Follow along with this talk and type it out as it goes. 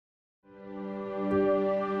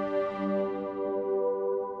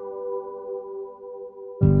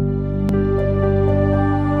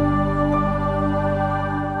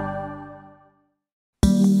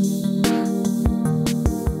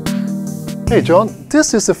Hey John,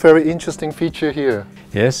 this is a very interesting feature here.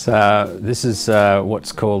 Yes, this is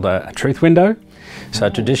what's called a truth window. So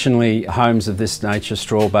traditionally, homes of this nature,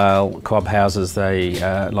 straw bale cob houses, they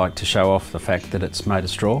like to show off the fact that it's made of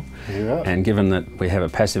straw. Yeah. And given that we have a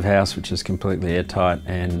passive house which is completely airtight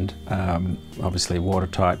and obviously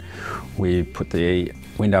watertight, we put the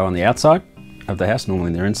window on the outside of the house,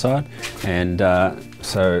 normally they're inside. And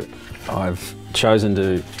so I've chosen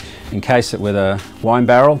to encase it with a wine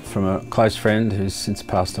barrel from a close friend who's since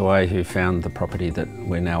passed away, who found the property that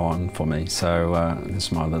we're now on for me. So this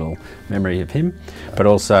is my little memory of him, but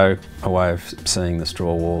also a way of seeing the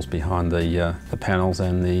straw walls behind the panels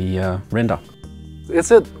and the render. Is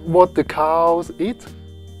it what the cows eat?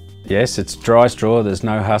 Yes, it's dry straw, there's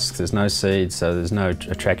no husks, there's no seeds, so there's no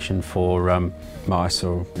attraction for mice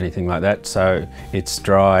or anything like that. So it's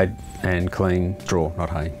dried and clean straw, not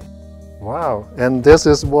hay. Wow, and this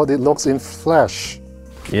is what it looks in flesh.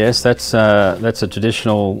 Yes, that's a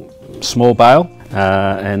traditional small bale,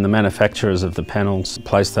 and the manufacturers of the panels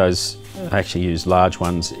place those, actually use large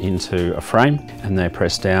ones into a frame, and they're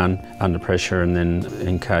pressed down under pressure and then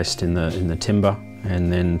encased in the timber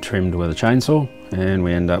and then trimmed with a chainsaw, and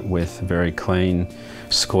we end up with very clean,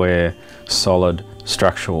 square, solid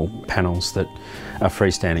structural panels that are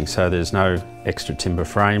freestanding, so there's no extra timber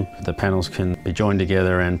frame. The panels can be joined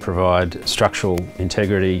together and provide structural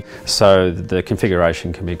integrity, so the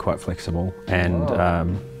configuration can be quite flexible and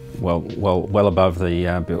well above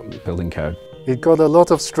the building code. It got a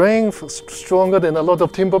lot of strength, stronger than a lot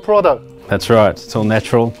of timber product. That's right, it's all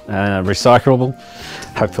natural, recyclable.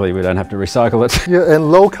 Hopefully we don't have to recycle it. Yeah,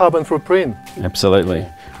 and low carbon footprint. Absolutely.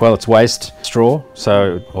 Well, it's waste straw,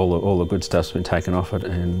 so all the good stuff's been taken off it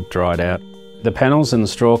and dried out. The panels and the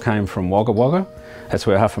straw came from Wagga Wagga. That's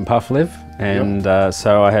where Huff and Puff live, and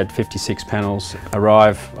so I had 56 panels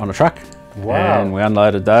arrive on a truck. Wow. And we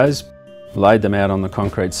unloaded those, laid them out on the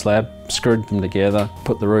concrete slab, screwed them together,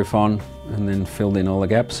 put the roof on, and then filled in all the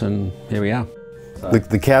gaps, and here we are.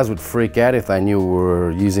 The cows would freak out if they knew we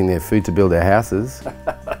were using their food to build their houses.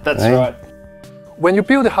 That's right. When you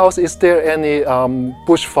build a house, is there any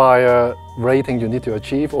bushfire rating you need to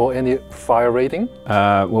achieve, or any fire rating?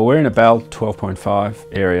 Well, we're in a bale 12.5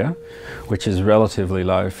 area, which is relatively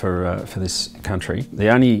low for this country. The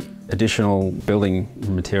only additional building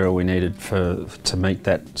material we needed to meet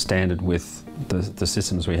that standard with the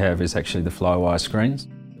systems we have is actually the fly-wire screens.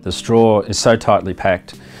 The straw is so tightly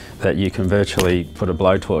packed that you can virtually put a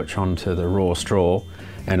blowtorch onto the raw straw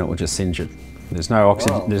and it will just singe it. There's no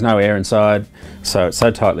oxygen, there's no air inside, so it's so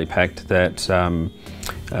tightly packed that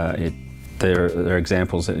there are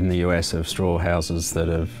examples in the US of straw houses that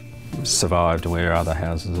have survived where other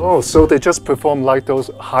houses have. Oh, so they just perform like those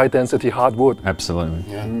high-density hardwood. Absolutely.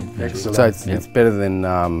 Yeah. Excellent. So it's better than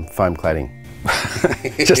foam cladding.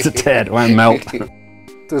 Just a tad, it won't melt.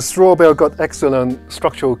 The straw bale got excellent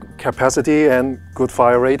structural capacity and good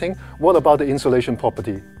fire rating. What about the insulation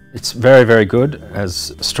property? It's very, very good,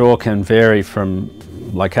 as straw can vary from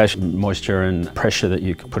location, moisture and pressure that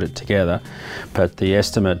you can put it together, but the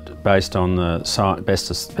estimate based on the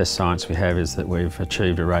best science we have is that we've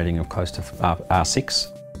achieved a rating of close to R6.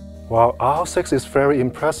 Wow, R6 is very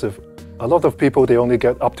impressive. A lot of people, they only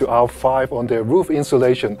get up to R5 on their roof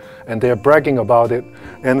insulation and they're bragging about it.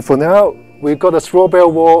 And for now, we've got a straw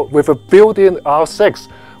bale wall with a built-in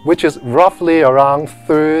R6, which is roughly around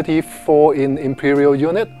 34 in imperial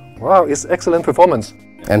unit. Wow, it's excellent performance.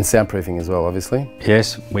 And soundproofing as well, obviously.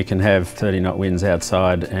 Yes, we can have 30-knot winds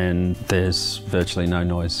outside and there's virtually no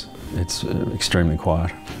noise. It's extremely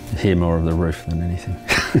quiet. You hear more of the roof than anything.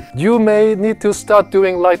 You may need to start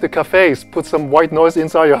doing like the cafes, put some white noise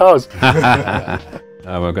inside your house.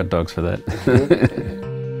 Oh, we've got dogs for that.